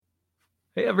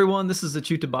Hey everyone, this is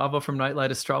Achyuta Bhava from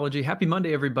Nightlight Astrology. Happy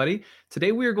Monday, everybody.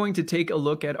 Today we are going to take a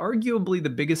look at arguably the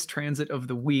biggest transit of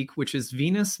the week, which is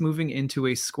Venus moving into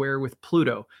a square with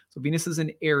Pluto. So Venus is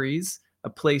in Aries, a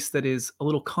place that is a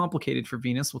little complicated for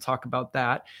Venus. We'll talk about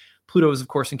that. Pluto is, of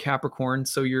course, in Capricorn.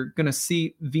 So you're going to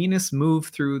see Venus move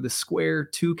through the square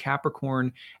to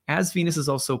Capricorn as Venus is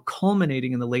also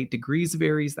culminating in the late degrees of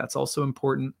Aries. That's also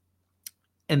important.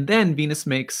 And then Venus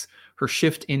makes her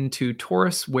shift into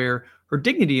Taurus, where her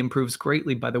dignity improves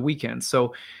greatly by the weekend.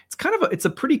 So it's a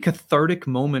pretty cathartic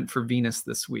moment for Venus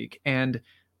this week. And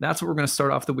that's what we're going to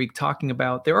start off the week talking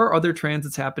about. There are other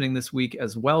transits happening this week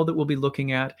as well that we'll be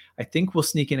looking at. I think we'll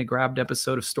sneak in a grabbed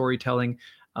episode of storytelling.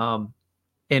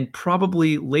 And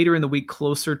probably later in the week,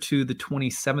 closer to the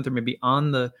 27th, or maybe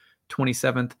on the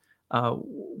 27th,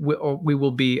 we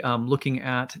will be looking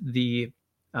at the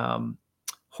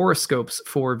horoscopes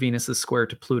for Venus's square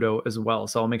to Pluto as well.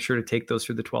 So I'll make sure to take those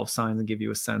through the 12 signs and give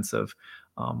you a sense of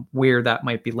where that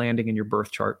might be landing in your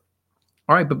birth chart.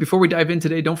 All right, but before we dive in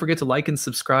today, don't forget to like and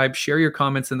subscribe, share your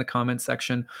comments in the comment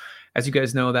section. As you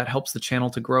guys know, that helps the channel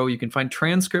to grow. You can find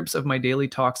transcripts of my daily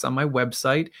talks on my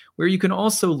website, where you can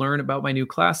also learn about my new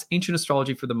class, Ancient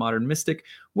Astrology for the Modern Mystic,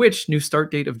 which new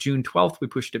start date of June 12th. We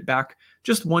pushed it back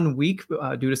just 1 week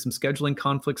due to some scheduling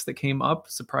conflicts that came up.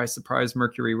 Surprise, surprise,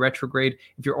 Mercury retrograde.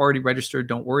 If you're already registered,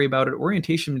 don't worry about it.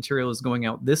 Orientation material is going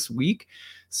out this week.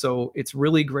 So it's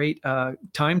really great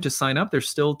time to sign up. There's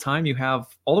still time. You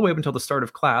have all the way up until the start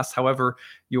of class. However,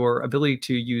 your ability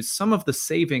to use some of the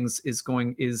savings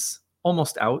is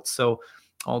almost out. So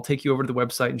I'll take you over to the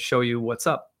website and show you what's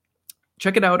up.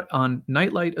 Check it out on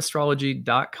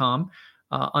nightlightastrology.com.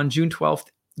 On June 12th,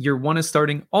 year 1 is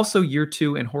starting. Also, year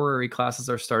 2 and horary classes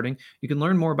are starting. You can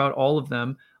learn more about all of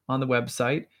them on the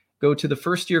website. Go to the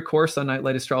first year course on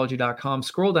nightlightastrology.com.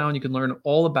 Scroll down. You can learn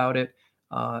all about it.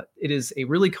 It is a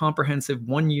really comprehensive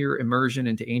 1-year immersion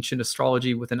into ancient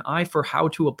astrology with an eye for how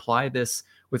to apply this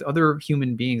with other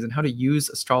human beings and how to use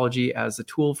astrology as a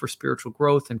tool for spiritual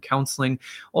growth and counseling.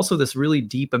 Also, this really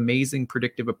deep, amazing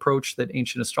predictive approach that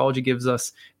ancient astrology gives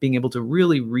us, being able to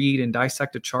really read and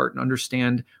dissect a chart and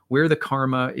understand where the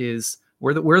karma is,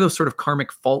 where those sort of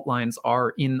karmic fault lines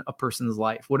are in a person's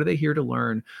life. What are they here to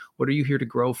learn? What are you here to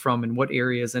grow from? In what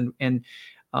areas?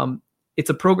 It's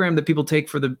a program that people take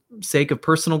for the sake of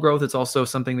personal growth. It's also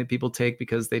something that people take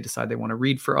because they decide they want to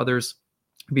read for others.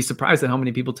 You'd be surprised at how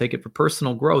many people take it for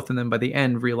personal growth and then by the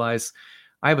end realize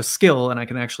I have a skill and I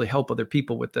can actually help other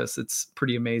people with this. It's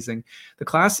pretty amazing. The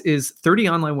class is 30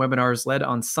 online webinars led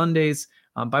on Sundays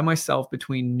by myself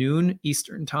between noon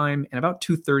Eastern time and about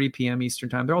 2:30 p.m. Eastern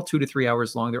time. They're all 2 to 3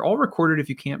 hours long. They're all recorded if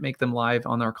you can't make them live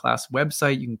on our class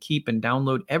website. You can keep and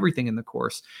download everything in the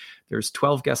course. There's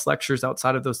 12 guest lectures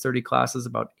outside of those 30 classes,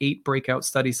 about 8 breakout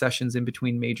study sessions in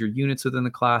between major units within the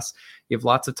class. You have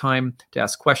lots of time to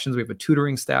ask questions. We have a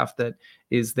tutoring staff that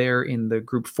is there in the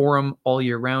group forum all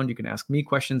year round. You can ask me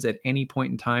questions at any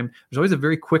point in time. There's always a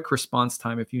very quick response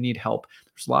time if you need help.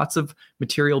 There's lots of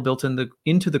material built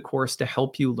into the course to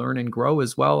help you learn and grow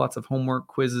as well. Lots of homework,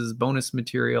 quizzes, bonus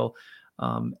material,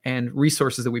 and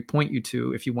resources that we point you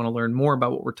to if you want to learn more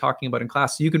about what we're talking about in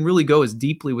class. So you can really go as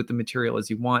deeply with the material as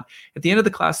you want. At the end of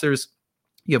the class,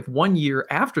 you have 1 year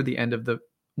after the end of the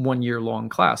 1 year long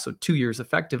class, so 2 years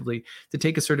effectively, to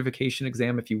take a certification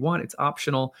exam if you want. It's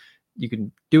optional. You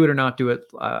can do it or not do it.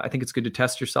 I think it's good to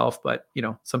test yourself, but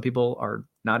some people are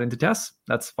not into tests.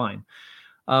 That's fine.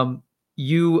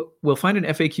 You will find an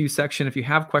FAQ section if you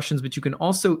have questions, but you can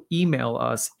also email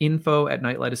us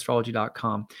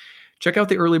info@nightlightastrology.com. Check out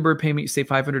the early bird payment. You save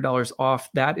 $500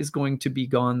 off. That is going to be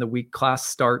gone the week class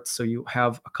starts, so you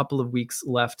have a couple of weeks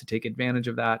left to take advantage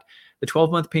of that. The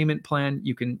 12-month payment plan,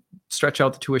 you can stretch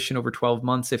out the tuition over 12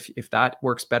 months if that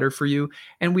works better for you.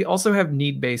 And we also have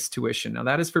need-based tuition. Now,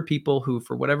 that is for people who,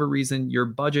 for whatever reason, your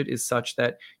budget is such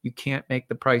that you can't make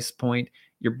the price point.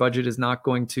 Your budget is not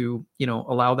going to,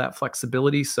 allow that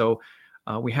flexibility. So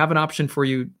we have an option for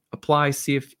you. Apply,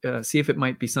 see if it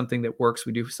might be something that works.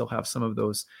 We do still have some of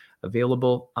those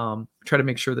available. Try to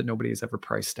make sure that nobody is ever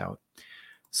priced out.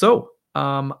 So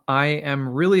I am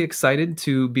really excited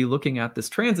to be looking at this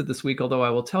transit this week, although I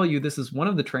will tell you this is one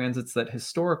of the transits that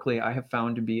historically I have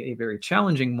found to be a very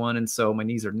challenging one, and so my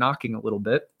knees are knocking a little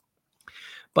bit.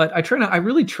 But I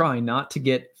really try not to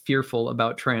get fearful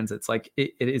about transits. Like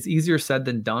it is easier said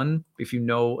than done if you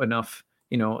know enough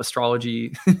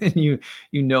astrology and you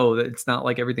know that it's not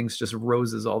like everything's just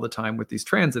roses all the time with these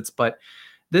transits. But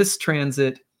this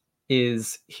transit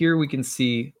is here. We can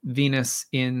see Venus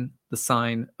in the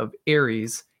sign of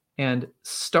Aries and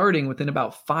starting within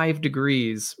about 5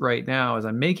 degrees right now as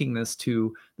I'm making this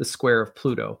to the square of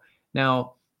Pluto.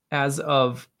 Now, as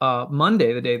of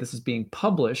Monday, the day this is being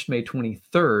published, May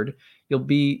 23rd, you'll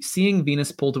be seeing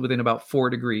Venus pull to within about 4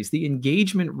 degrees. The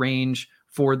engagement range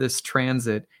for this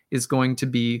transit is going to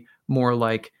be more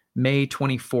like May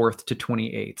 24th to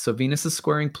 28th. So Venus is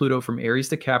squaring Pluto from Aries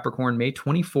to Capricorn, May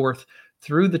 24th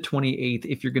through the 28th,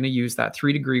 if you're going to use that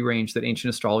 3-degree range that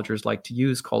ancient astrologers like to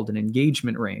use called an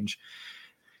engagement range.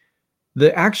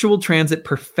 The actual transit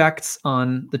perfects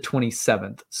on the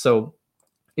 27th. So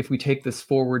if we take this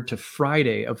forward to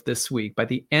Friday of this week, by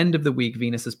the end of the week,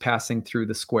 Venus is passing through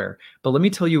the square. But let me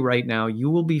tell you right now, you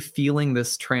will be feeling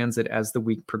this transit as the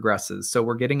week progresses. So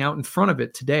we're getting out in front of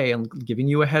it today and giving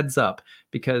you a heads up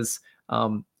because,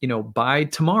 by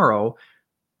tomorrow,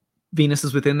 Venus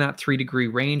is within that 3-degree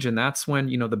range. And that's when,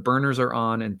 the burners are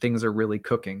on and things are really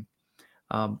cooking.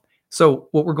 So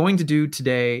what we're going to do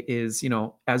today is,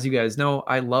 as you guys know,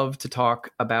 I love to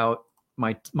talk about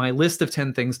my list of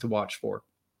 10 things to watch for.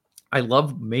 I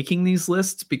love making these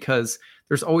lists because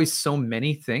there's always so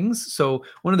many things. So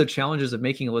one of the challenges of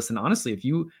making a list, and honestly, if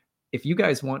you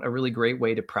guys want a really great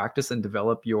way to practice and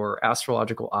develop your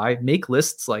astrological eye, make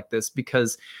lists like this,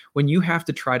 because when you have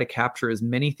to try to capture as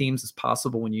many themes as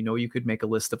possible, when you could make a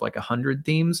list of like 100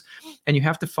 themes, and you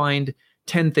have to find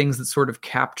 10 things that sort of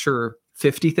capture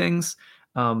 50 things,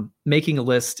 making a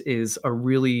list is a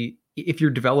really, if you're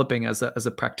developing as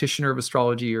a practitioner of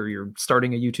astrology, or you're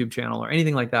starting a YouTube channel or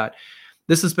anything like that,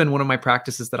 this has been one of my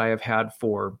practices that I have had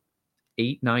for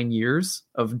 8-9 years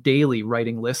of daily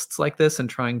writing lists like this and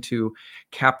trying to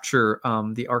capture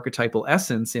the archetypal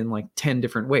essence in like 10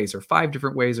 different ways, or 5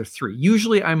 different ways, or 3.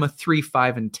 Usually I'm a 3,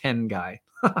 5, and 10 guy.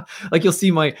 Like you'll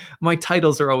see my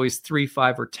titles are always 3,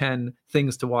 5, or 10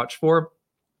 things to watch for.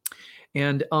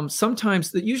 And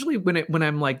sometimes, usually when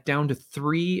I'm like down to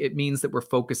 3, it means that we're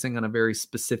focusing on a very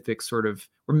specific we're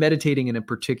meditating in a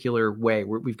particular way.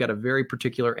 We've got a very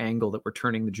particular angle that we're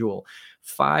turning the jewel.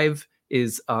 5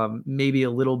 is maybe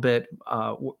a little bit,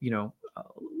 a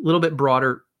little bit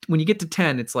broader. When you get to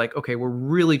 10, it's like, okay, we're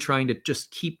really trying to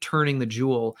just keep turning the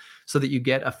jewel so that you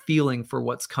get a feeling for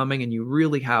what's coming and you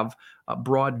really have a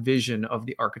broad vision of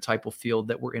the archetypal field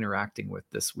that we're interacting with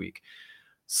this week.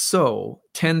 So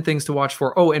 10 things to watch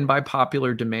for. Oh, and by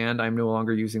popular demand, I'm no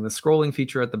longer using the scrolling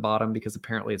feature at the bottom because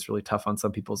apparently it's really tough on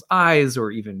some people's eyes,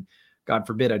 or even, God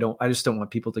forbid, I just don't want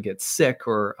people to get sick,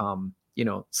 or,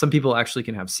 some people actually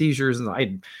can have seizures. And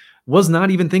I was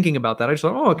not even thinking about that. I just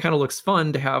thought, oh, it kind of looks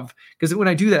fun to have, because when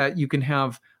I do that, you can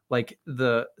have like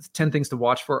the 10 things to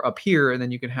watch for up here, and then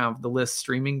you can have the list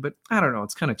streaming, but I don't know.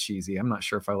 It's kind of cheesy. I'm not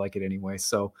sure if I like it anyway.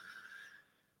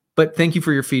 But thank you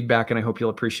for your feedback, and I hope you'll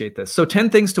appreciate this. So 10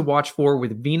 things to watch for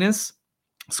with Venus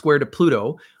square to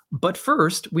Pluto. But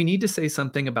first, we need to say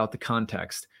something about the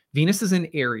context. Venus is in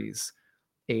Aries,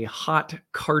 a hot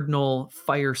cardinal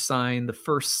fire sign, the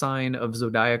first sign of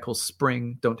zodiacal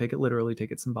spring. Don't take it literally,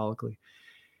 take it symbolically.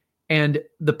 And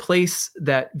the place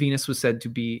that Venus was said to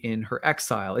be in her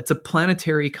exile, it's a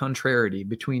planetary contrariety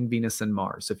between Venus and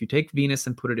Mars. So if you take Venus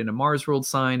and put it in a Mars ruled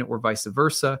sign, or vice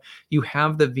versa, you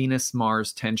have the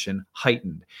Venus-Mars tension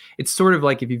heightened. It's sort of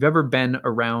like if you've ever been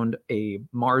around a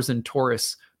Mars and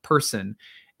Taurus person,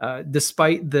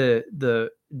 despite the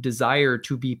desire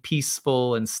to be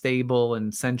peaceful and stable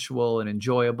and sensual and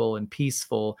enjoyable and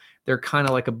peaceful, they're kind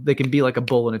of like they can be like a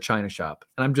bull in a china shop.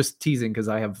 And I'm just teasing because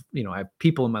I have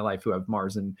people in my life who have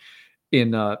Mars in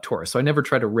Taurus. So I never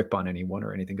try to rip on anyone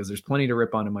or anything, because there's plenty to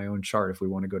rip on in my own chart if we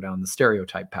want to go down the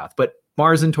stereotype path. But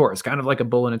Mars and Taurus, kind of like a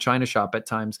bull in a china shop at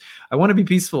times. I want to be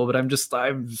peaceful, but I'm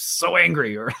so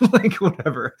angry, or like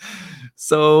whatever.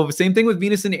 So same thing with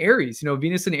Venus and Aries.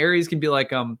 Venus and Aries can be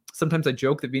like, sometimes I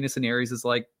joke that Venus and Aries is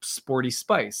like sporty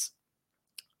spice.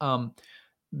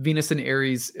 Venus and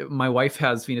Aries, my wife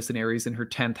has Venus and Aries in her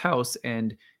 10th house,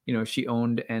 and she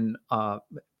owned and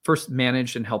first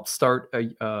managed and helped start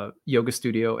a yoga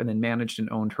studio, and then managed and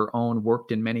owned her own,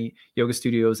 worked in many yoga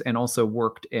studios, and also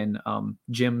worked in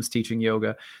gyms teaching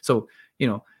yoga. So,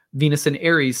 Venus and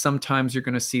Aries, sometimes you're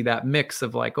going to see that mix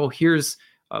of like, oh, here's,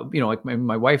 like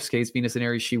my wife's case, Venus and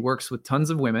Aries, she works with tons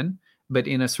of women, but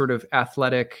in a sort of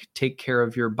athletic, take care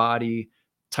of your body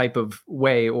type of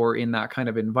way, or in that kind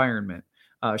of environment.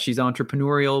 She's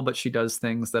entrepreneurial, but she does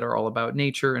things that are all about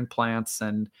nature and plants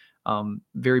and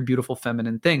very beautiful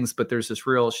feminine things. But there's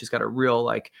she's got a real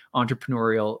like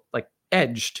entrepreneurial like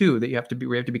edge too, that we have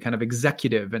to be kind of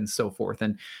executive and so forth.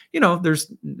 And,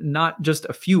 there's not just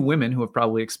a few women who have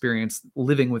probably experienced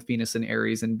living with Venus and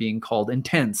Aries and being called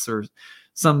intense, or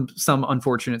some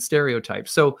unfortunate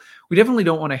stereotypes. So we definitely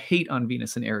don't want to hate on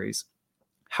Venus and Aries.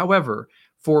 However,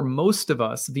 For most of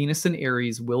us, Venus and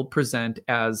Aries will present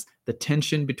as the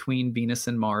tension between Venus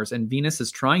and Mars. And Venus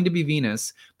is trying to be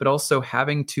Venus, but also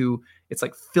having to, it's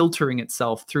like filtering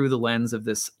itself through the lens of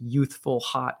this youthful,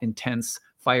 hot, intense,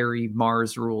 fiery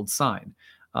Mars ruled sign.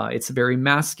 It's a very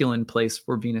masculine place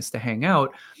for Venus to hang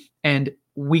out. And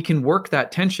we can work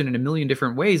that tension in a million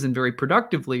different ways and very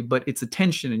productively, but it's a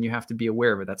tension and you have to be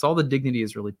aware of it. That's all the dignity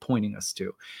is really pointing us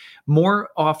to. More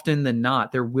often than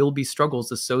not, there will be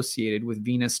struggles associated with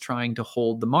Venus trying to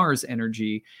hold the Mars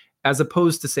energy, as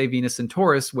opposed to, say, Venus and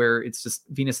Taurus, where it's just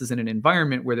Venus is in an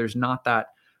environment where there's not that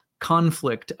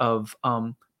conflict of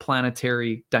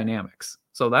planetary dynamics.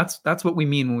 So that's what we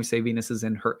mean when we say Venus is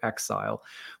in her exile.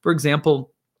 For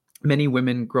example, many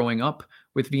women growing up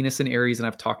with Venus and Aries, and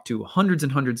I've talked to hundreds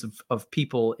and hundreds of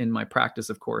people in my practice,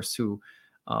 of course, who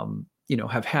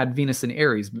have had Venus and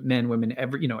Aries, men, women,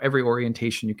 every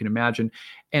orientation you can imagine.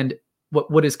 And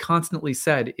what is constantly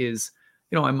said is,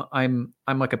 I'm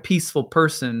like a peaceful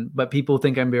person, but people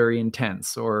think I'm very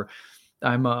intense, or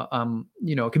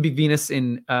it could be Venus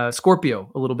in Scorpio,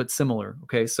 a little bit similar.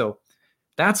 Okay, so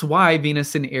that's why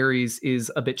Venus in Aries is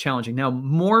a bit challenging. Now,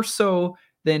 more so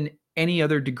than any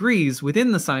other degrees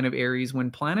within the sign of Aries,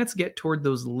 when planets get toward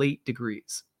those late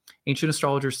degrees, ancient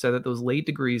astrologers said that those late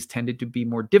degrees tended to be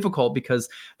more difficult because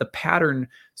the pattern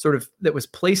sort of that was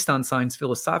placed on signs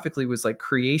philosophically was like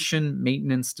creation,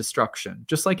 maintenance, destruction.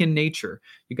 Just like in nature,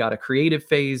 you got a creative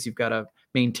phase, you've got to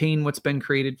maintain what's been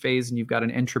created phase, and you've got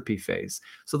an entropy phase.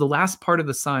 So the last part of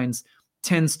the signs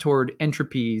tends toward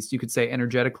entropies, you could say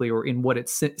energetically, or in what it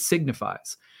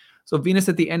signifies. So Venus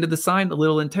at the end of the sign, a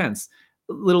little intense.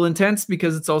 A little intense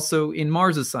because it's also in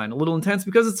Mars's sign. A little intense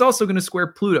because it's also going to square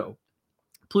Pluto.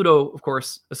 Pluto, of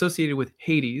course, associated with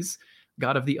Hades,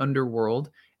 god of the underworld,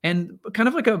 and kind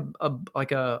of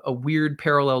like a weird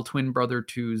parallel twin brother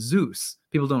to Zeus.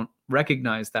 People don't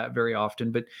recognize that very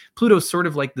often, but Pluto's sort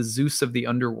of like the Zeus of the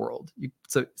underworld.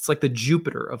 It's like the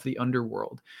Jupiter of the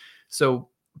underworld. So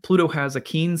Pluto has a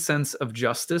keen sense of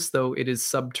justice, though it is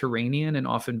subterranean and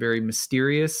often very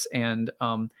mysterious and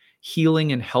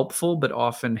healing and helpful, but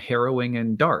often harrowing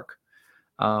and dark.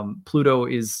 Pluto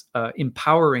is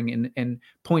empowering and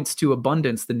points to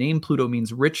abundance. The name Pluto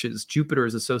means riches. Jupiter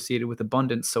is associated with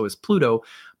abundance, so is Pluto.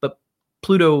 But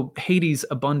Pluto, Hades'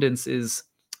 abundance is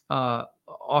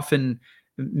often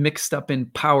mixed up in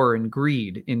power and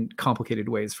greed in complicated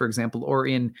ways, for example, or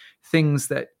in things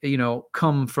that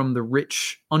come from the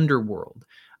rich underworld.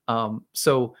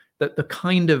 So the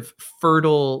kind of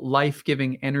fertile,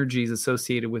 life-giving energies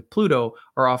associated with Pluto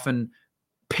are often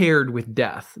paired with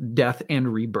death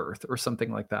and rebirth, or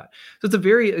something like that. So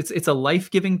it's a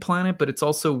life-giving planet, but it's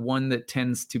also one that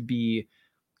tends to be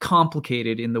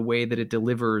complicated in the way that it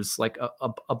delivers like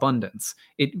abundance.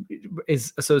 It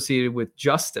is associated with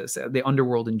justice. The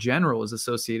underworld in general is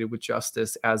associated with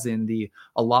justice, as in the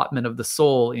allotment of the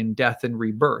soul in death and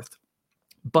rebirth.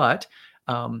 But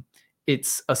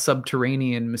it's a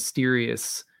subterranean,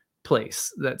 mysterious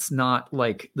place that's not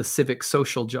like the civic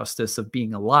social justice of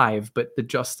being alive, but the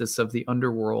justice of the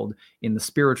underworld in the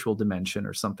spiritual dimension,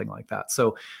 or something like that.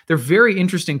 So they're very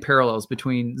interesting parallels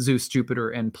between Zeus,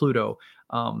 Jupiter, and Pluto.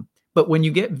 But when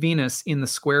you get Venus in the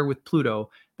square with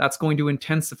Pluto, that's going to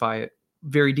intensify it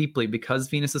very deeply, because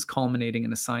Venus is culminating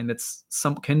in a sign that's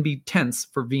can be tense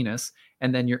for Venus,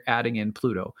 and then you're adding in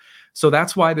Pluto. So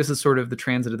that's why this is sort of the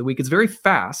transit of the week. It's very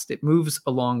fast. It moves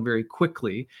along very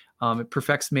quickly. It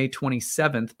perfects May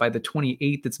 27th. By the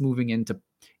 28th, it's moving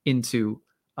into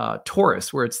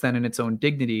Taurus, where it's then in its own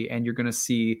dignity, and you're going to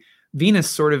see Venus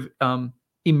sort of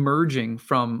emerging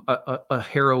from a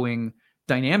harrowing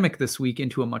dynamic this week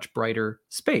into a much brighter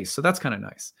space. So that's kind of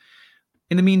nice.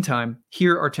 In the meantime,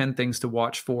 here are 10 things to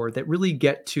watch for that really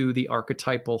get to the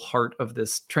archetypal heart of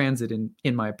this transit,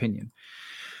 in my opinion.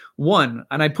 One,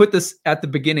 and I put this at the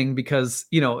beginning because,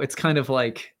 it's kind of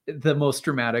like the most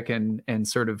dramatic and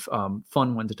sort of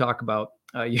fun one to talk about,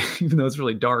 even though it's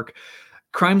really dark.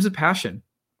 Crimes of passion.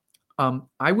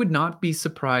 I would not be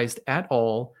surprised at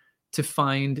all to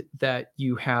find that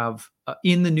you have,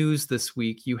 in the news this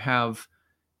week, you have,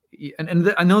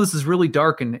 and I know this is really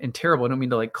dark and terrible. I don't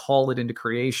mean to like call it into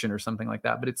creation or something like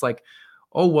that, but it's like,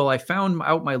 oh, well, I found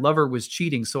out my lover was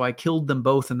cheating, so I killed them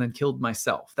both and then killed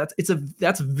myself.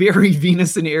 That's very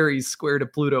Venus and Aries square to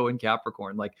Pluto and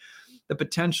Capricorn. Like the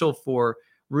potential for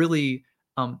really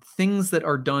things that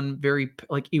are done very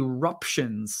like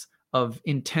eruptions of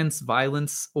intense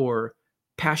violence or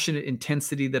passionate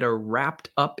intensity that are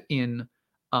wrapped up in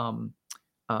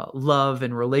love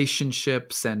and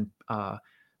relationships and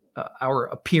our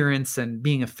appearance and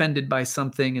being offended by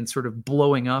something and sort of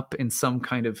blowing up in some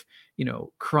kind of,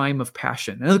 crime of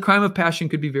passion. And the crime of passion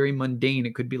could be very mundane.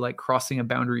 It could be like crossing a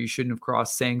boundary you shouldn't have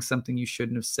crossed, saying something you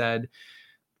shouldn't have said,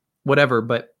 whatever.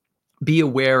 But be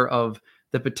aware of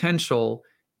the potential,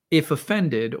 if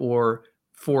offended, or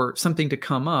for something to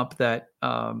come up that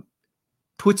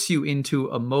puts you into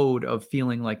a mode of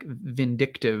feeling like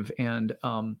vindictive and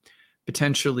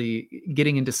potentially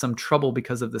getting into some trouble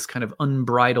because of this kind of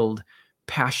unbridled,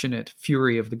 passionate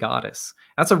fury of the goddess.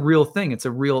 That's a real thing.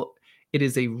 It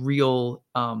is a real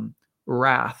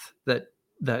wrath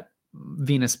that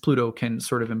Venus Pluto can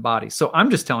sort of embody. So I'm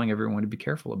just telling everyone to be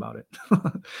careful about it.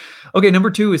 Okay,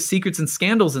 number 2 is secrets and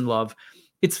scandals in love.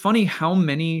 It's funny how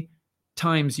many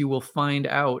times you will find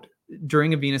out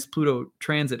during a Venus Pluto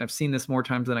transit. I've seen this more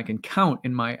times than I can count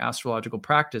in my astrological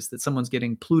practice, that someone's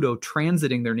getting Pluto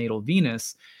transiting their natal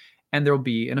Venus, and there'll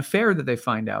be an affair that they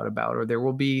find out about, or there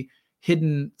will be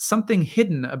something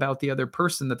hidden about the other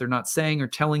person that they're not saying or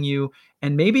telling you.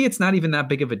 And maybe it's not even that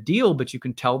big of a deal, but you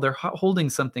can tell they're holding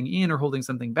something in or holding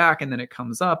something back, and then it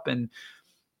comes up and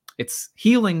it's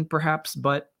healing perhaps,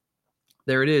 but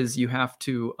there it is. You have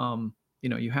to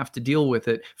you have to deal with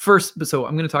it first. So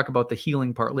I'm going to talk about the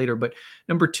healing part later. But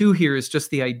number 2 here is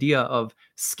just the idea of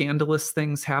scandalous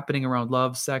things happening around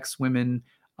love, sex, women,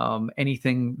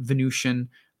 anything Venusian.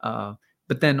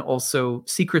 But then also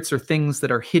secrets are things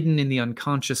that are hidden in the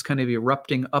unconscious, kind of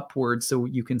erupting upwards so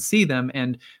you can see them,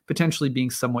 and potentially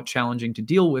being somewhat challenging to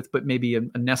deal with, but maybe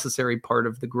a necessary part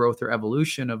of the growth or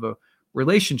evolution of a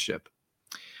relationship.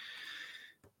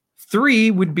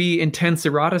 3 would be intense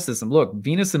eroticism. Look,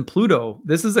 Venus and Pluto,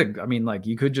 this is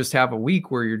you could just have a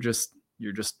week where you're just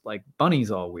like bunnies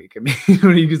all week. I mean,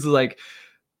 you could like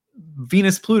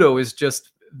Venus Pluto is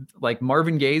just like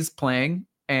Marvin Gaye's playing,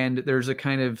 and there's a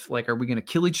kind of like, are we going to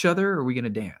kill each other? Or are we going to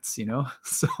dance?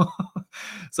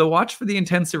 So watch for the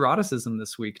intense eroticism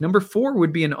this week. Number 4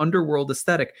 would be an underworld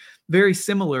aesthetic. Very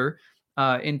similar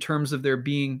in terms of there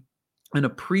being an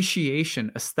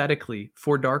appreciation aesthetically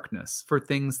for darkness, for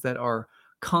things that are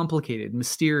complicated,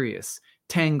 mysterious,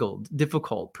 tangled,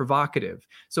 difficult, provocative.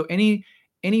 So any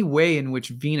way in which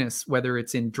Venus, whether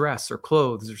it's in dress or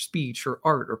clothes or speech or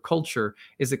art or culture,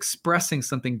 is expressing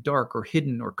something dark or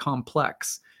hidden or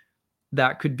complex,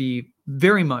 that could be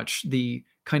very much the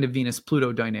kind of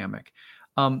Venus-Pluto dynamic.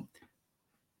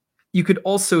 You could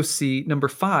also see, number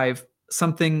 5,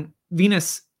 something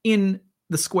Venus in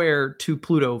the square to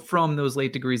Pluto from those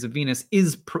late degrees of Venus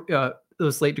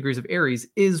those late degrees of Aries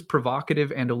is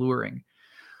provocative and alluring.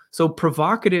 So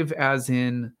provocative as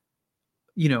in,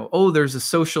 there's a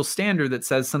social standard that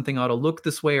says something ought to look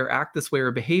this way or act this way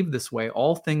or behave this way.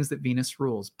 All things that Venus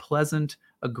rules: pleasant,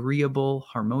 agreeable,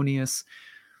 harmonious.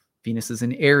 Venus is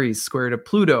in Aries square to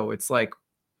Pluto. It's like,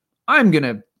 I'm going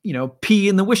to, pee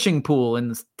in the wishing pool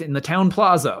in the town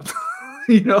plaza.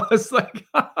 It's like,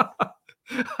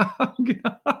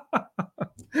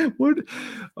 what?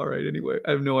 All right. Anyway,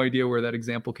 I have no idea where that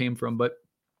example came from, but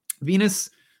Venus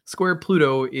square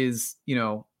Pluto is,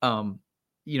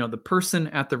 the person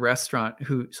at the restaurant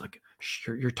who's like,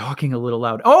 sure, you're talking a little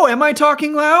loud. Oh, am I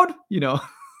talking loud? Oh,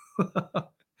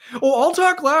 I'll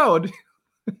talk loud.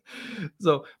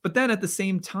 So, but then at the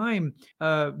same time,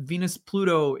 Venus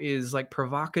Pluto is like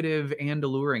provocative and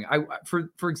alluring.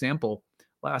 For example,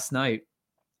 last night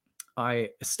I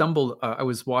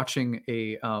was watching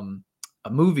a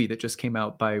movie that just came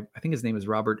out by, I think his name is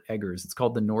Robert Eggers. It's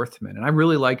called The Northman. And I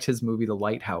really liked his movie, The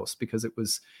Lighthouse, because it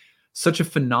was such a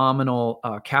phenomenal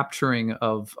capturing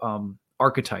of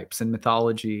archetypes and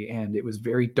mythology. And it was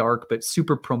very dark, but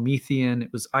super Promethean.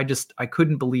 It was, I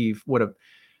couldn't believe what a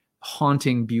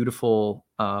haunting, beautiful,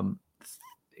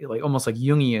 like almost like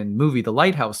Jungian movie The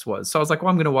Lighthouse was. So I was like, well,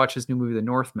 I'm going to watch his new movie, The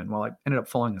Northman. Well, I ended up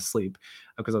falling asleep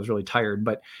because I was really tired.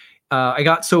 But I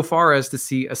got so far as to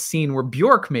see a scene where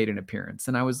Bjork made an appearance.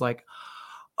 And I was like,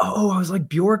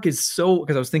 Bjork is so,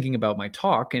 because I was thinking about my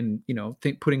talk and,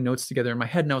 putting notes together in my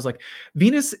head. And I was like,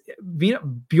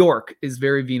 Bjork is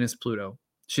very Venus Pluto.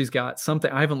 She's got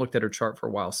something. I haven't looked at her chart for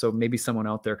a while. So maybe someone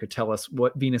out there could tell us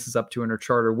what Venus is up to in her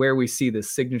chart, or where we see this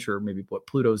signature, maybe what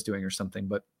Pluto's doing or something.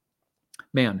 But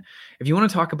man, if you want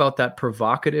to talk about that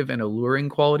provocative and alluring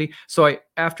quality. So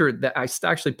after that, I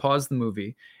actually paused the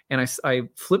movie and I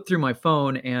flipped through my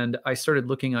phone and I started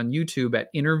looking on YouTube at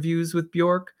interviews with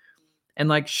Bjork. And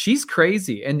like, she's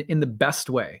crazy, and in the best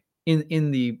way,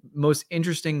 in the most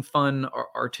interesting, fun,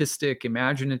 artistic,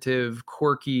 imaginative,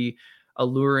 quirky,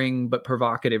 alluring, but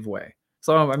provocative way.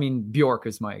 So, I mean, Bjork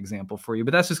is my example for you,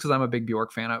 but that's just because I'm a big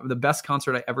Bjork fan. The best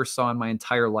concert I ever saw in my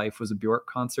entire life was a Bjork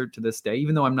concert to this day,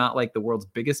 even though I'm not like the world's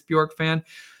biggest Bjork fan.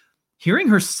 hearing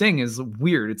her sing is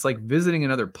weird. It's like visiting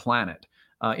another planet.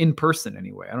 In person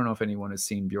anyway. I don't know if anyone has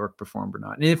seen Bjork perform or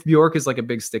not. And if Bjork is like a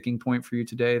big sticking point for you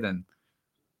today, then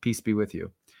peace be with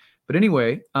you. But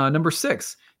anyway, number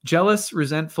 6, jealous,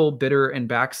 resentful, bitter, and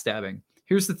backstabbing.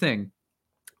 Here's the thing.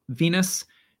 Venus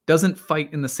doesn't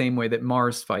fight in the same way that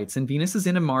Mars fights. And Venus is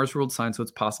in a Mars ruled sign, so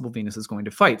it's possible Venus is going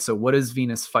to fight. So what does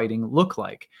Venus fighting look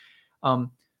like?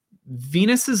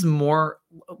 Venus is more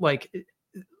like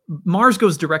Mars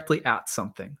goes directly at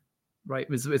something, right?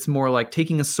 It's more like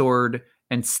taking a sword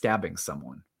and stabbing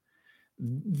someone.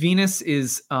 Venus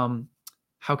is,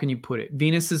 how can you put it?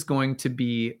 Venus is going to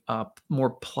be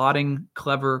more plotting,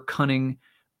 clever, cunning,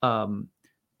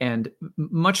 and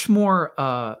much more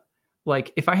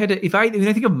like when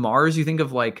I think of Mars, you think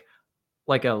of like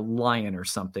a lion or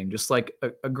something, just like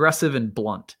aggressive and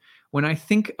blunt. When I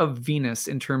think of Venus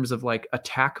in terms of like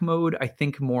attack mode, I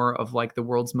think more of like the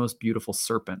world's most beautiful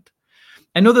serpent.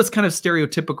 I know that's kind of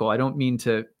stereotypical. I don't mean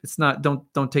to, it's not,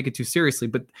 don't take it too seriously,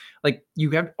 but like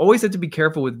always have to be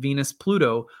careful with Venus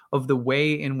Pluto of the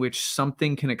way in which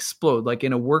something can explode. Like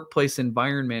in a workplace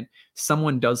environment,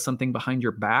 someone does something behind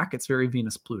your back. It's very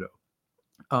Venus Pluto.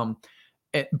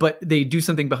 But they do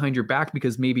something behind your back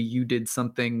because maybe you did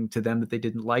something to them that they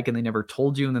didn't like and they never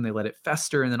told you, and then they let it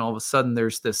fester. And then all of a sudden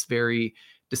there's this very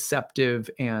deceptive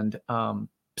and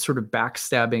sort of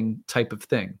backstabbing type of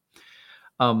thing.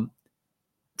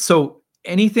 So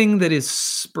anything that is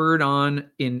spurred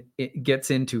on it gets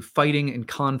into fighting and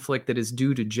conflict that is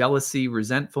due to jealousy,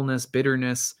 resentfulness,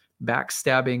 bitterness,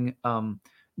 backstabbing,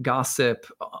 gossip,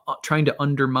 trying to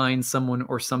undermine someone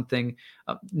or something.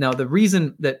 Now, the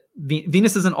reason that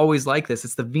Venus isn't always like this,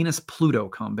 it's the Venus-Pluto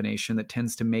combination that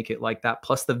tends to make it like that,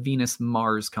 plus the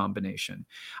Venus-Mars combination.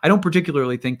 I don't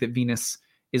particularly think that Venus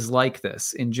is like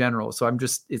this in general. So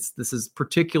this is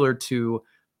particular to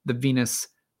the Venus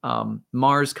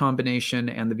Mars combination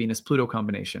and the Venus-Pluto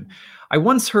combination. I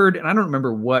once heard, and I don't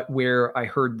remember where I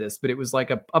heard this, but it was like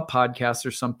a podcast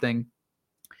or something.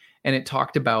 And it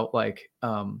talked about like,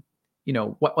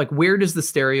 where does the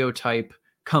stereotype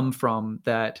come from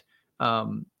that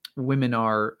women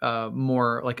are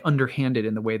more like underhanded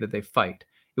in the way that they fight?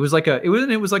 It was like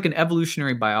an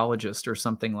evolutionary biologist or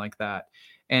something like that.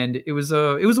 And it was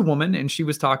a woman, and she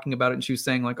was talking about it, and she was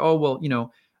saying like, oh,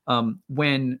 well,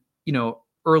 when,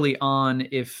 early on,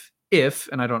 if,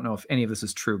 and I don't know if any of this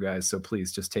is true, guys, so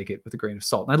please just take it with a grain of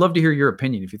salt. And I'd love to hear your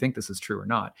opinion if you think this is true or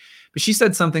not. But she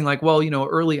said something like, well,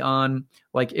 early on,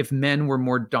 like if men were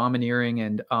more domineering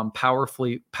and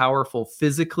powerful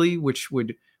physically, which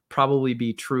would probably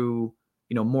be true,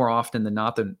 more often than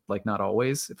not, not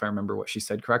always, if I remember what she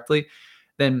said correctly,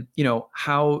 then,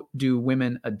 how do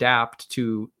women adapt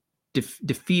to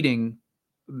defeating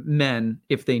men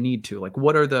if they need to? Like,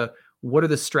 what are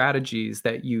the strategies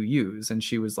that you use? And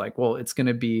she was like, well, it's going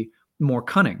to be more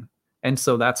cunning. And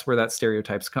so that's where that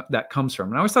stereotypes that comes from.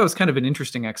 And I always thought it was kind of an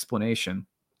interesting explanation.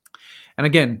 And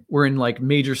again, we're in like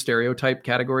major stereotype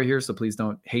category here, so please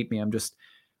don't hate me. I'm just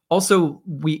also,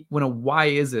 why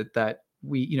is it that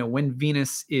when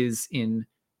Venus is in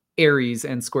Aries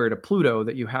and square to Pluto,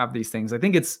 that you have these things? I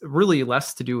think it's really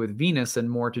less to do with Venus and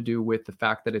more to do with the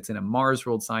fact that it's in a Mars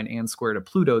ruled sign and square to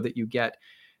Pluto, that you get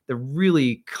the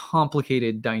really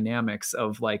complicated dynamics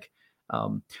of like,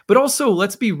 but also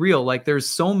let's be real, like there's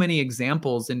so many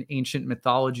examples in ancient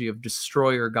mythology of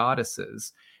destroyer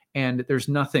goddesses, and there's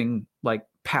nothing like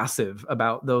passive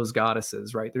about those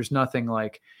goddesses, right? There's nothing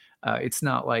like, it's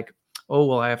not like, oh,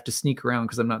 well, I have to sneak around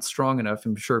because I'm not strong enough.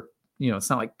 I'm sure, it's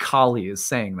not like Kali is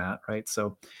saying that, right?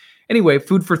 So anyway,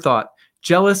 food for thought.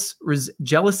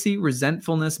 Jealousy,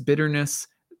 resentfulness, bitterness,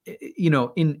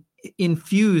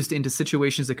 infused into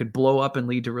situations that could blow up and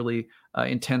lead to really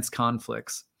intense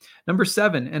conflicts. Number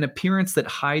 7, an appearance that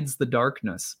hides the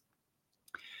darkness.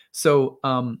 So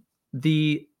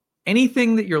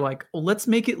anything that you're like, oh, let's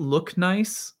make it look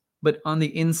nice, but on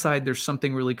the inside there's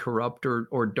something really corrupt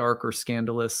or dark or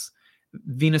scandalous.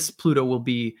 Venus Pluto will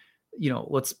be,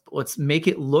 let's make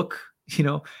it look,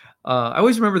 I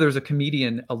always remember there was a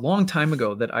comedian a long time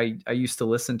ago that I used to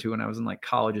listen to when I was in like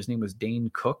college. His name was Dane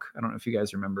Cook. I don't know if you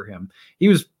guys remember him. He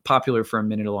was popular for a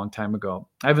minute a long time ago.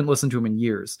 I haven't listened to him in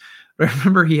years, but I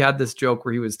remember he had this joke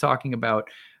where he was talking about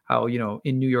how,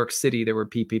 in New York City, there were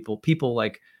people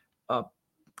like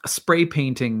spray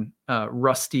painting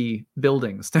rusty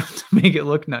buildings to make it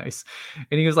look nice.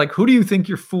 And he was like, who do you think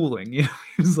you're fooling? He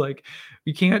was like,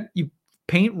 you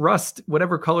paint rust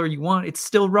whatever color you want, it's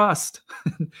still rust.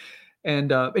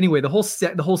 And anyway, the whole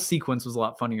sequence was a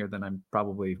lot funnier than I'm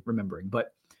probably remembering.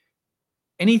 But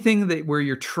anything where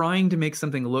you're trying to make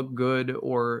something look good,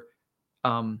 or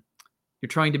You're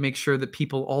trying to make sure that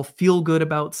people all feel good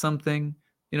about something,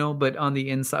 but on the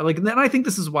inside, like, and then I think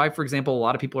this is why, for example, a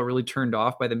lot of people are really turned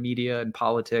off by the media and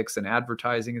politics and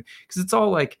advertising, because it's all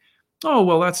like, oh,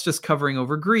 well, that's just covering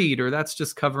over greed, or that's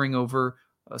just covering over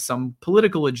some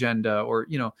political agenda, or,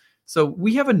 so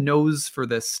we have a nose for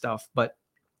this stuff, but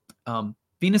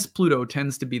Venus Pluto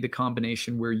tends to be the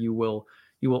combination where you will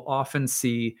often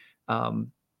see,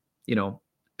 um,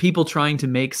 people trying to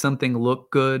make something look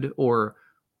good or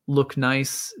look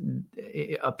nice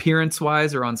appearance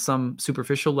wise or on some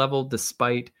superficial level,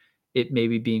 despite it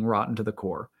maybe being rotten to the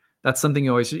core. That's something you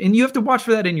always, and you have to watch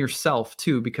for that in yourself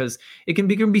too, because it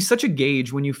can be such a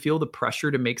gauge when you feel the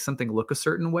pressure to make something look a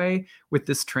certain way with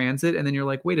this transit. And then you're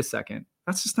like, wait a second,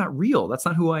 that's just not real. That's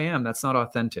not who I am. That's not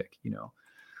authentic,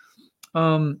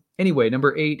 Anyway,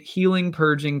 number 8, healing,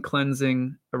 purging,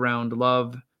 cleansing around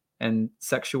love and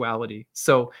sexuality.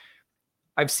 So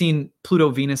I've seen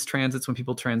Pluto Venus transits when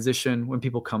people transition, when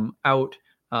people come out,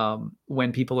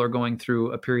 when people are going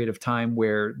through a period of time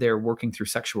where they're working through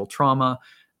sexual trauma.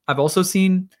 I've also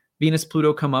seen Venus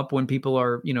Pluto come up when people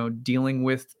are, dealing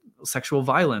with sexual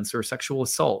violence or sexual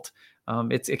assault.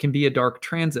 It can be a dark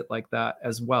transit like that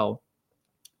as well.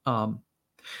 But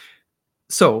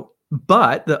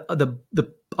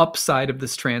the upside of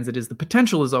this transit is the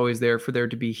potential is always there for there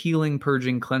to be healing,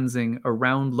 purging, cleansing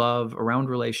around love, around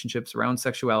relationships, around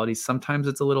sexuality. Sometimes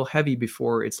it's a little heavy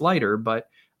before it's lighter, but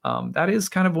that is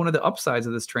kind of one of the upsides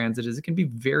of this transit, is it can be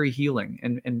very healing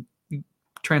and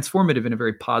transformative in a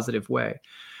very positive way.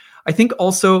 I think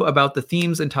also about the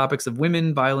themes and topics of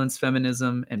women, violence,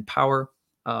 feminism, and power.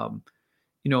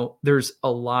 There's a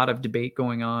lot of debate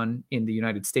going on in the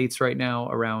United States right now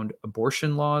around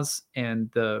abortion laws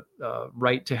and the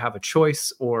right to have a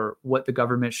choice, or what the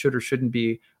government should or shouldn't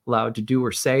be allowed to do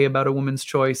or say about a woman's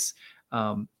choice.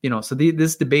 So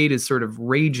this debate is sort of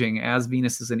raging as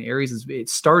Venus is in Aries. It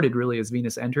started really as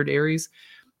Venus entered Aries.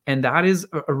 And that is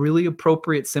a really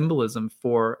appropriate symbolism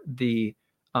for the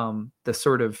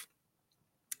sort of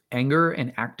anger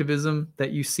and activism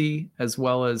that you see, as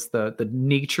well as the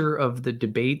nature of the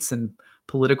debates and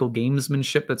political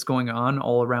gamesmanship that's going on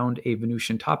all around a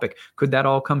Venusian topic. Could that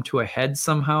all come to a head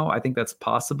somehow? I think that's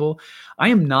possible. I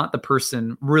am not the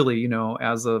person really,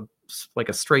 as a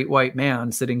straight white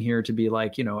man sitting here to be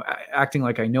like, acting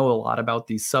like I know a lot about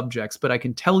these subjects, but I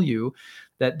can tell you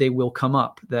that they will come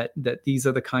up, that these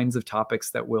are the kinds of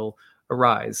topics that will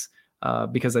arise,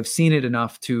 because I've seen it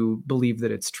enough to believe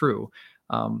that it's true.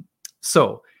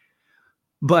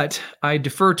 But I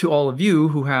defer to all of you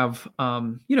who have,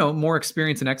 more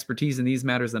experience and expertise in these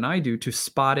matters than I do, to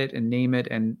spot it and name it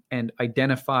and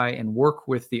identify and work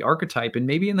with the archetype. And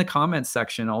maybe in the comments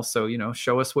section also,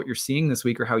 show us what you're seeing this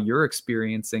week or how you're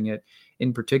experiencing it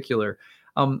in particular.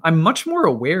 I'm much more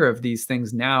aware of these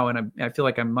things now, and I feel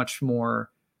like I'm much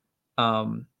more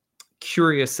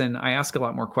curious, and I ask a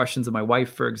lot more questions of my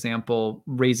wife, for example,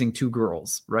 raising 2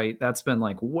 girls, right? That's been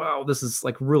like, wow, this is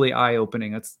like really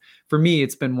eye-opening. For me,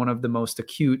 it's been one of the most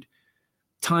acute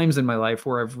times in my life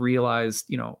where I've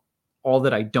realized, all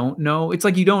that I don't know. It's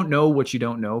like you don't know what you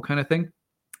don't know kind of thing.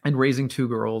 And raising 2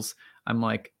 girls,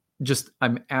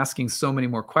 I'm asking so many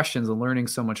more questions and learning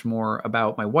so much more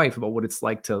about my wife, about what it's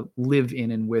like to live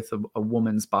in and with a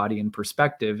woman's body and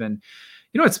perspective. And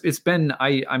it's been,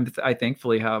 I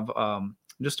thankfully have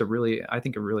just a really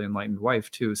enlightened wife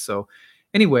too. So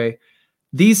anyway,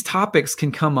 these topics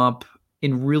can come up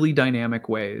in really dynamic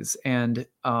ways, and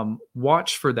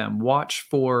watch for them. Watch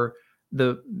for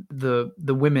the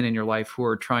women in your life who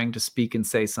are trying to speak and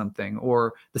say something,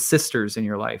 or the sisters in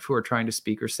your life who are trying to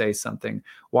speak or say something.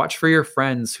 Watch for your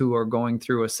friends who are going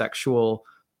through a sexual,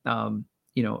 a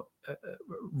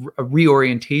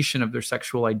reorientation of their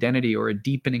sexual identity, or a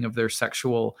deepening of their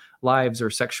sexual lives or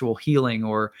sexual healing,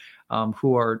 or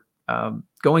who are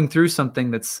going through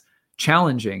something that's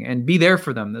challenging, and be there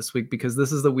for them this week, because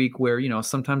this is the week where,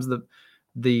 sometimes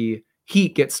the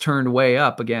heat gets turned way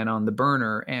up again on the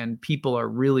burner, and people are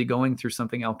really going through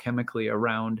something alchemically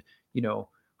around,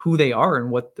 who they are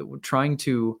and trying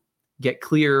to get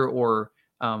clear or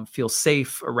feel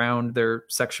safe around their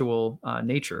sexual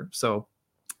nature. So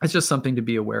it's just something to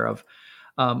be aware of.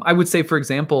 I would say, for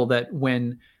example, that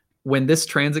when this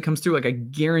transit comes through, like, I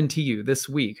guarantee you this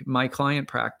week, my client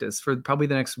practice for probably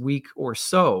the next week or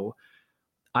so,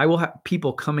 I will have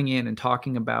people coming in and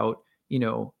talking about,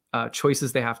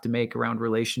 choices they have to make around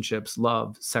relationships,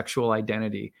 love, sexual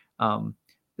identity,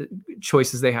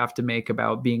 choices they have to make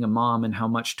about being a mom and how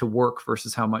much to work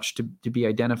versus how much to be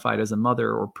identified as a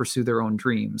mother or pursue their own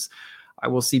dreams. I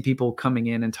will see people coming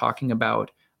in and talking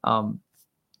about,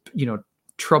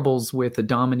 troubles with a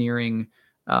domineering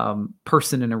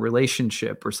person in a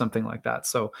relationship or something like that.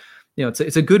 So,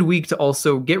 it's a good week to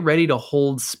also get ready to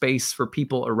hold space for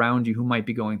people around you who might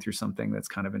be going through something that's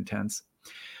kind of intense.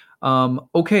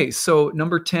 Okay, so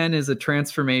number 10 is a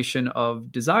transformation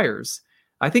of desires.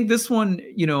 I think this one,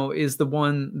 is the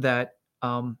one that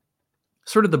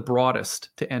sort of the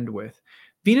broadest to end with.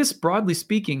 Venus, broadly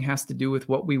speaking, has to do with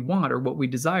what we want or what we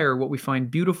desire, what we find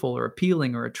beautiful or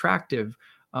appealing or attractive,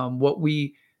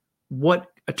 what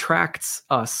attracts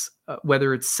us,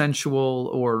 whether it's sensual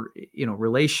or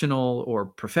relational or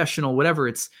professional, whatever.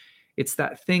 It's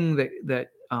that thing that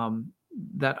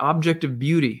object of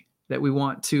beauty that we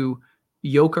want to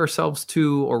yoke ourselves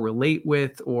to or relate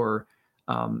with, or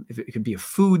if it could be a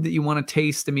food that you want to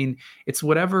taste. I mean, it's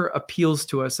whatever appeals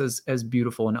to us as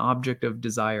beautiful, an object of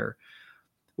desire.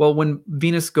 Well, when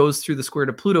Venus goes through the square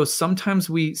to Pluto, sometimes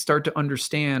we start to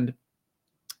understand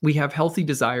we have healthy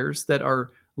desires that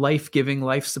are life-giving,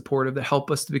 life-supportive, that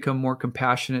help us to become more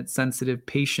compassionate, sensitive,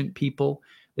 patient people,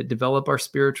 that develop our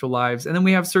spiritual lives. And then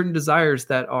we have certain desires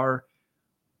that are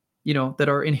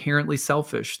inherently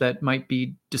selfish, that might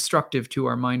be destructive to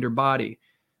our mind or body.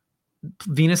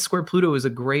 Venus square Pluto is a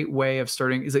great way of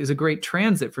starting, is a great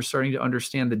transit for starting to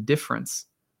understand the difference.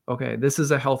 Okay, this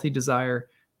is a healthy desire.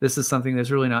 This is something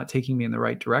that's really not taking me in the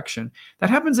right direction.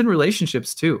 That happens in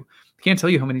relationships too. I can't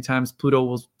tell you how many times Pluto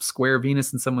will square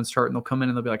Venus in someone's chart and they'll come in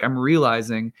and they'll be like, I'm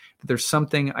realizing that there's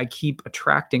something I keep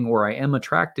attracting or I am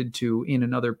attracted to in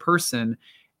another person,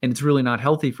 and it's really not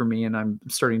healthy for me, and I'm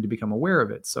starting to become aware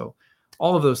of it. So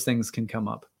all of those things can come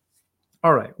up.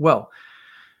 All right, well,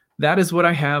 that is what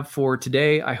I have for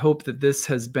today. I hope that this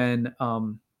has been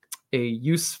a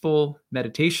useful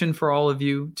meditation for all of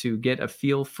you to get a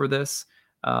feel for this.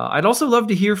 I'd also love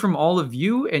to hear from all of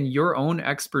you and your own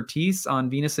expertise on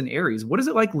Venus and Aries. What is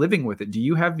it like living with it? Do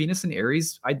you have Venus and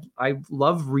Aries? I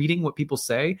love reading what people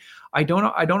say. I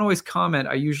don't always comment.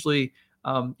 I usually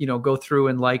go through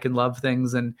and like and love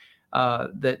things and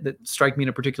that strike me in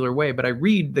a particular way. But I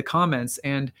read the comments,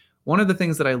 and one of the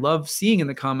things that I love seeing in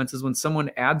the comments is when someone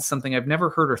adds something I've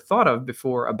never heard or thought of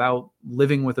before about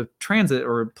living with a transit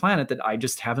or a planet that I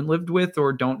just haven't lived with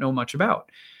or don't know much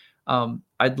about.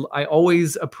 I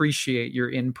always appreciate your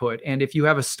input. And if you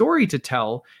have a story to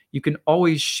tell, you can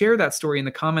always share that story in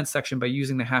the comments section by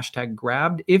using the hashtag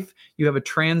grabbed. If you have a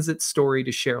transit story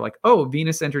to share, like, oh,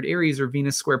 Venus entered Aries or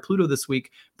Venus square Pluto this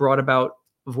week brought about,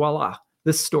 voila,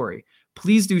 this story.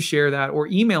 Please do share that, or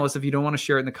email us if you don't want to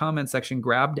share it in the comments section,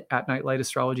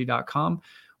 grabbed@nightlightastrology.com.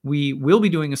 We will be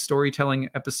doing a storytelling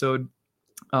episode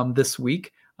this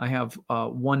week. I have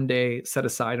one day set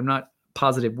aside. I'm not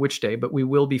positive which day, but we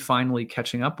will be finally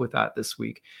catching up with that this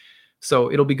week. So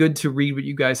it'll be good to read what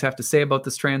you guys have to say about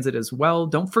this transit as well.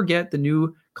 Don't forget the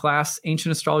new class,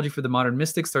 Ancient Astrology for the Modern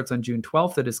Mystic, starts on June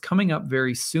 12th. That is coming up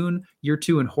very soon. Year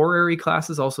 2 and horary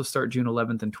classes also start June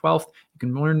 11th and 12th. You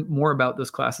can learn more about those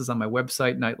classes on my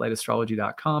website,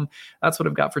 nightlightastrology.com. That's what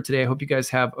I've got for today. I hope you guys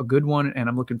have a good one, and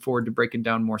I'm looking forward to breaking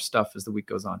down more stuff as the week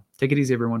goes on. Take it easy, everyone.